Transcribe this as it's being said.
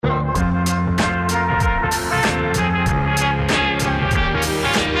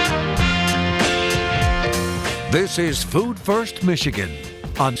This is Food First Michigan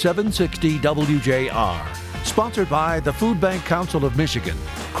on 760 WJR, sponsored by the Food Bank Council of Michigan,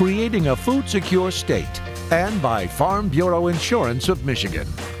 creating a food secure state, and by Farm Bureau Insurance of Michigan.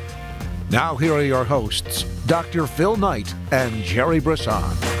 Now here are your hosts, Dr. Phil Knight and Jerry Brisson.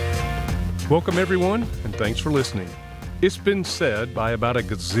 Welcome everyone, and thanks for listening. It's been said by about a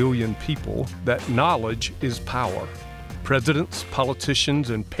gazillion people that knowledge is power. Presidents, politicians,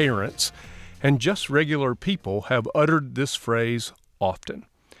 and parents, and just regular people have uttered this phrase often.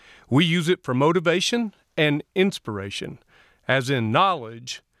 We use it for motivation and inspiration, as in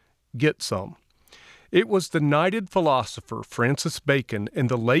knowledge, get some. It was the knighted philosopher Francis Bacon in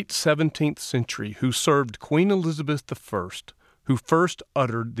the late 17th century who served Queen Elizabeth I, who first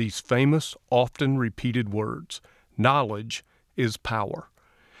uttered these famous, often repeated words, knowledge is power.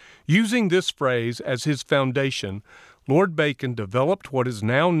 Using this phrase as his foundation, Lord Bacon developed what is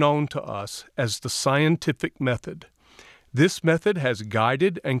now known to us as the scientific method. This method has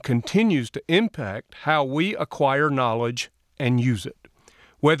guided and continues to impact how we acquire knowledge and use it.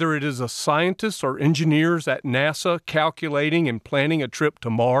 Whether it is a scientist or engineers at NASA calculating and planning a trip to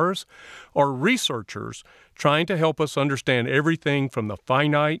Mars, or researchers trying to help us understand everything from the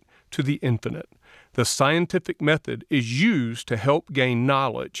finite to the infinite, the scientific method is used to help gain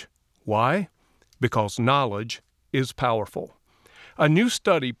knowledge. Why? Because knowledge is powerful. A new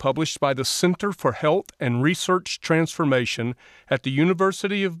study published by the Center for Health and Research Transformation at the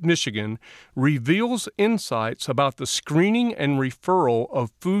University of Michigan reveals insights about the screening and referral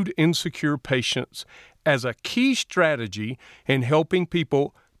of food-insecure patients as a key strategy in helping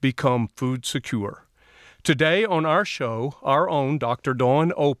people become food secure. Today on our show, our own Dr.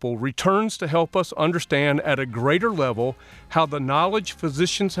 Dawn Opel returns to help us understand at a greater level how the knowledge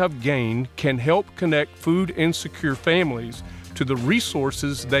physicians have gained can help connect food-insecure families to the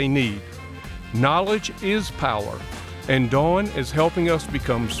resources they need. Knowledge is power, and Dawn is helping us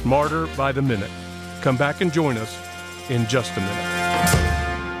become smarter by the minute. Come back and join us in just a minute.